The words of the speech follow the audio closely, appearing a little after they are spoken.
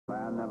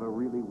never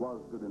really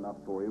was good enough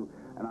for you,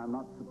 and I'm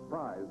not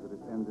surprised that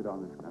it's ended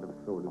on this kind of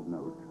sordid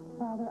note.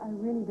 Father, I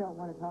really don't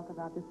want to talk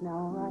about this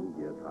now, all right?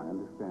 Yes, I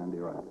understand,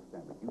 dear, I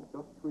understand. But you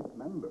just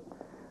remember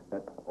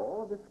that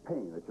all of this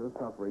pain that you're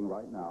suffering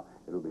right now,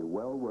 it'll be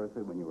well worth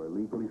it when you are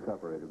legally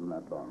separated from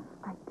that bum.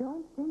 I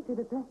don't think you're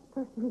the best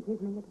person to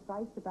give me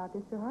advice about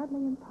this. You're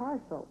hardly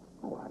impartial.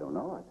 Oh, I don't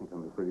know. I think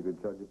I'm a pretty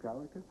good judge of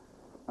character.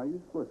 Now,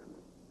 you just listen.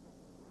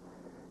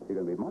 You're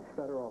going to be much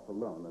better off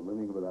alone than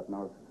living with that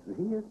narcissist.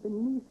 He is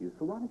beneath you,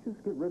 so why don't you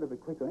just get rid of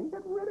it quickly?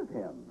 Get rid of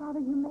him. Father,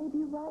 you may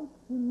be right.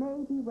 You may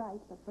be right.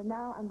 But for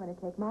now, I'm going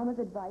to take Mama's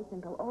advice and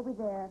go over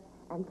there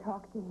and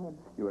talk to him.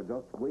 You are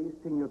just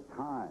wasting your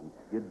time.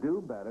 You'd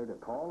do better to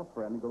call a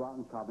friend and go out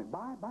and shopping.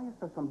 Buy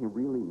yourself something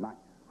really nice.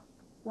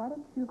 Why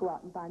don't you go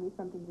out and buy me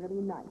something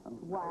really nice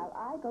while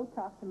I go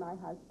talk to my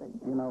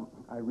husband? You know,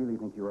 I really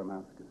think you're a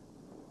masochist.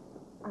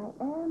 I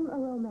am a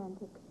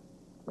romantic.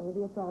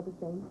 Maybe it's all the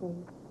same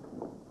thing.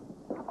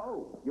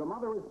 Oh, your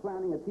mother is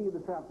planning a tea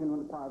this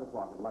afternoon at 5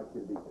 o'clock. I'd like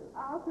you to be here.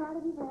 I'll try to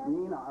be there.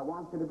 Nina, I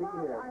want you to be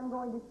Father, here. I'm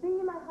going to see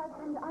my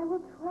husband. I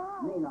will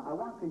try. Nina, I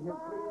want you here,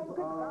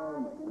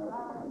 Goodbye, please.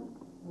 goodbye,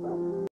 goodbye.